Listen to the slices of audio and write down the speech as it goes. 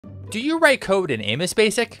Do you write code in AMOS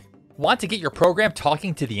BASIC? Want to get your program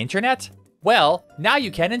talking to the internet? Well, now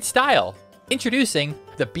you can in style. Introducing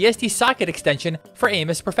the BSD Socket Extension for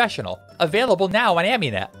AMOS Professional, available now on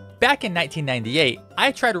Aminet. Back in 1998,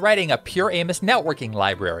 I tried writing a pure AMOS networking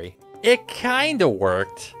library. It kinda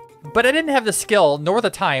worked, but I didn't have the skill nor the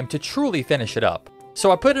time to truly finish it up.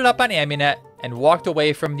 So I put it up on Aminet and walked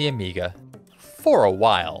away from the Amiga. For a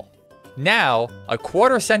while. Now, a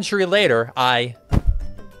quarter century later,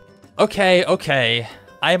 Okay,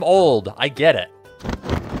 I am old, I get it.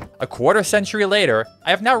 A quarter century later, I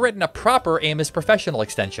have now written a proper AMOS Professional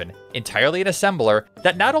extension, entirely in assembler,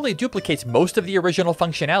 that not only duplicates most of the original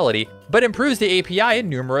functionality, but improves the API in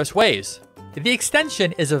numerous ways. The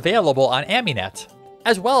extension is available on Aminet,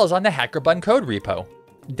 as well as on the Hackerbun code repo.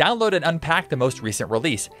 Download and unpack the most recent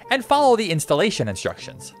release, and follow the installation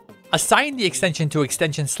instructions. Assign the extension to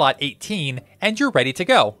extension slot 18, and you're ready to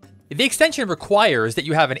go. The extension requires that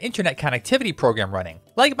you have an internet connectivity program running,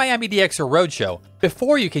 like MiamiDX or Roadshow,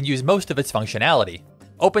 before you can use most of its functionality.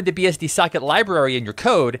 Open the BSD Socket library in your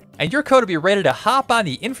code, and your code will be ready to hop on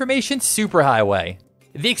the information superhighway.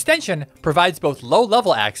 The extension provides both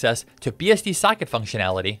low-level access to BSD Socket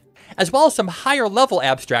functionality, as well as some higher-level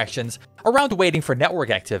abstractions around waiting for network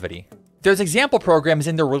activity. There's example programs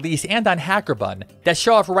in the release and on Hackerbun that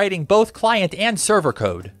show off writing both client and server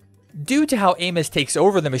code. Due to how AMOS takes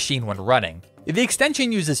over the machine when running, the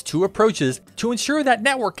extension uses two approaches to ensure that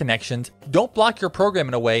network connections don't block your program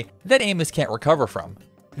in a way that AMOS can't recover from.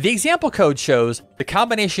 The example code shows the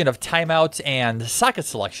combination of timeouts and socket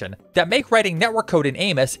selection that make writing network code in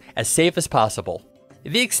AMOS as safe as possible.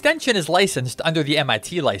 The extension is licensed under the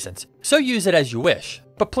MIT license, so use it as you wish,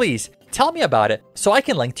 but please tell me about it so I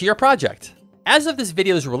can link to your project. As of this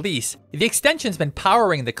video's release, the extension's been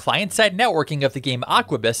powering the client-side networking of the game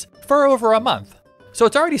Aquabus for over a month, so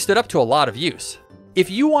it's already stood up to a lot of use.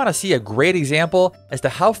 If you want to see a great example as to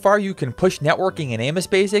how far you can push networking in AMOS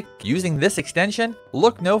BASIC using this extension,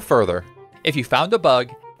 look no further. If you found a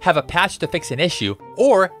bug, have a patch to fix an issue,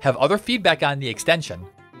 or have other feedback on the extension,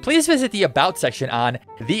 please visit the About section on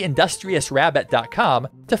theindustriousrabbit.com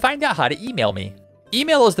to find out how to email me.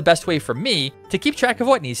 Email is the best way for me to keep track of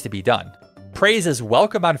what needs to be done. Praise is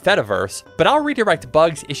welcome on Fediverse, but I'll redirect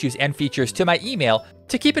bugs, issues, and features to my email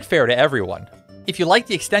to keep it fair to everyone. If you like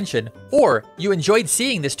the extension, or you enjoyed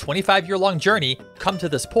seeing this 25-year-long journey come to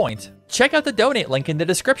this point, check out the donate link in the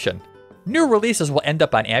description. New releases will end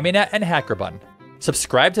up on Aminet and Hackerbun.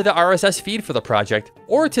 Subscribe to the RSS feed for the project,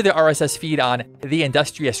 or to the RSS feed on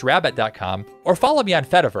theindustriousrabbit.com, or follow me on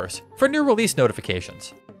Fediverse for new release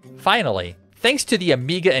notifications. Finally, thanks to the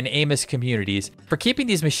Amiga and AMOS communities for keeping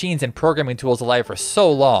these machines and programming tools alive for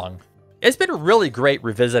so long. It's been really great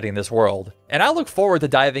revisiting this world, and I look forward to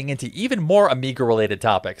diving into even more Amiga-related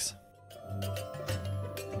topics.